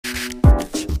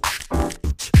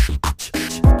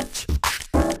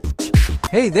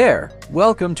Hey there!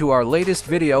 Welcome to our latest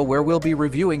video where we'll be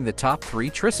reviewing the top 3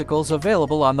 tricycles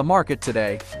available on the market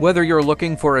today. Whether you're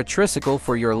looking for a tricycle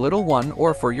for your little one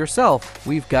or for yourself,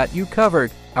 we've got you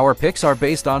covered. Our picks are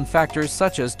based on factors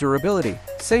such as durability,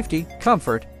 safety,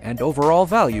 comfort, and overall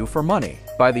value for money.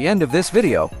 By the end of this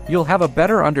video, you'll have a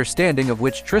better understanding of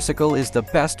which tricycle is the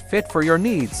best fit for your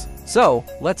needs. So,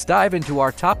 let's dive into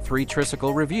our top 3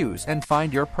 tricycle reviews and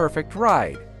find your perfect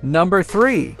ride. Number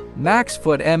 3.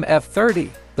 Maxfoot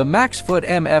MF30. The Maxfoot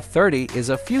MF30 is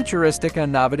a futuristic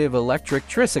innovative electric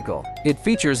tricycle. It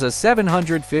features a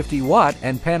 750-watt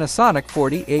and Panasonic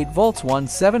 48V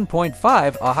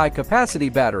 17.5 a high-capacity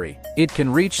battery. It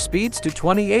can reach speeds to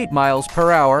 28 miles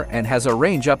per hour and has a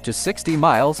range up to 60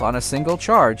 miles on a single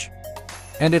charge.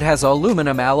 And it has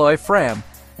aluminum alloy frame,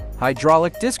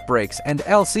 hydraulic disc brakes, and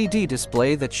LCD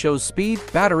display that shows speed,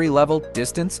 battery level,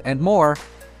 distance, and more.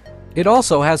 It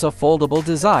also has a foldable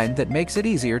design that makes it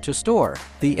easier to store.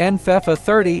 The NFEFA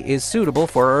 30 is suitable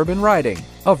for urban riding,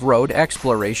 off-road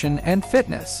exploration, and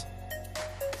fitness.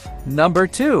 Number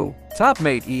 2.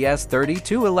 TopMate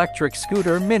ES32 Electric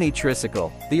Scooter Mini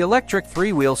Tricycle. The electric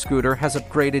 3-wheel scooter has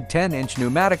upgraded 10-inch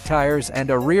pneumatic tires and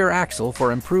a rear axle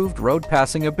for improved road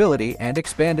passing ability and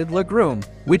expanded legroom,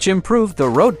 which improved the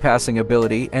road passing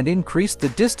ability and increased the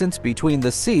distance between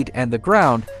the seat and the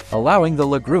ground, allowing the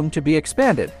legroom to be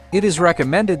expanded. It is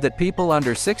recommended that people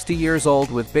under 60 years old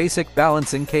with basic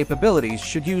balancing capabilities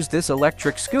should use this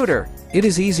electric scooter. It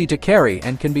is easy to carry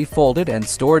and can be folded and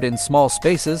stored in small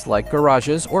spaces like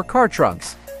garages or car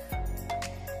trunks.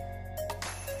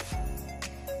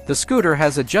 The scooter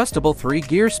has adjustable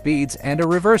 3-gear speeds and a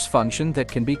reverse function that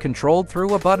can be controlled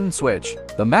through a button switch.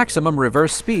 The maximum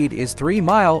reverse speed is 3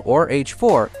 mile or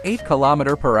H4, 8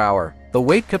 km per hour. The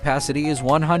weight capacity is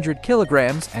 100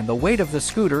 kilograms and the weight of the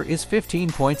scooter is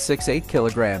 15.68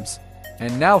 kilograms.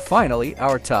 And now finally,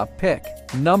 our top pick.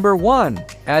 Number 1.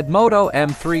 ADDMOTOR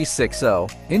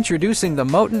M360. Introducing the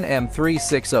Motan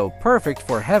M360, perfect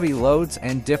for heavy loads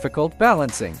and difficult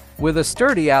balancing. With a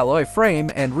sturdy alloy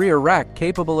frame and rear rack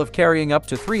capable of carrying up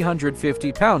to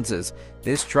 350 pounds,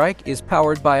 this trike is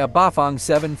powered by a Bafang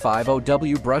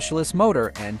 750W brushless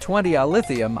motor and 20Ah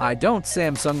lithium-ion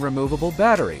Samsung removable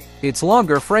battery. Its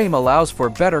longer frame allows for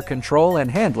better control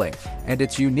and handling, and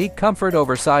its unique comfort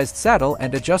oversized saddle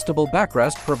and adjustable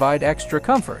backrest provide extra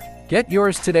comfort. Get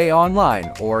yours today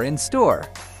online or in store.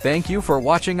 Thank you for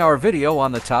watching our video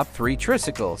on the top 3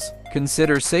 tricycles.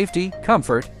 Consider safety,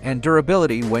 comfort, and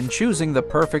durability when choosing the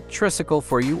perfect tricycle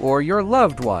for you or your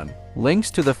loved one.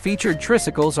 Links to the featured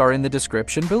tricycles are in the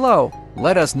description below.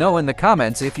 Let us know in the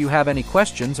comments if you have any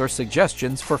questions or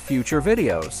suggestions for future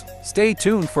videos. Stay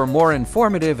tuned for more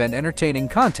informative and entertaining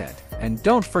content, and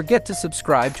don't forget to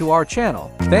subscribe to our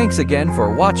channel. Thanks again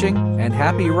for watching, and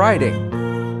happy riding!